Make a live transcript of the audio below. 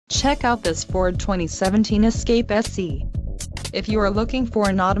Check out this Ford 2017 Escape SE. If you are looking for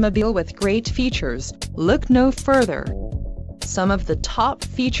an automobile with great features, look no further. Some of the top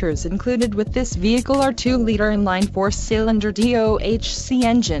features included with this vehicle are 2-liter inline 4-cylinder DOHC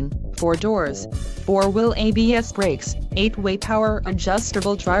engine, 4 doors, 4-wheel ABS brakes, 8-way power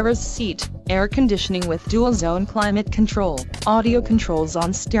adjustable driver's seat, air conditioning with dual-zone climate control, audio controls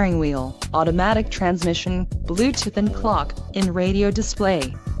on steering wheel, automatic transmission, Bluetooth and clock-in radio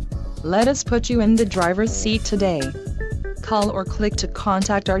display. Let us put you in the driver's seat today. Call or click to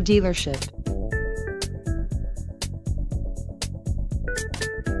contact our dealership.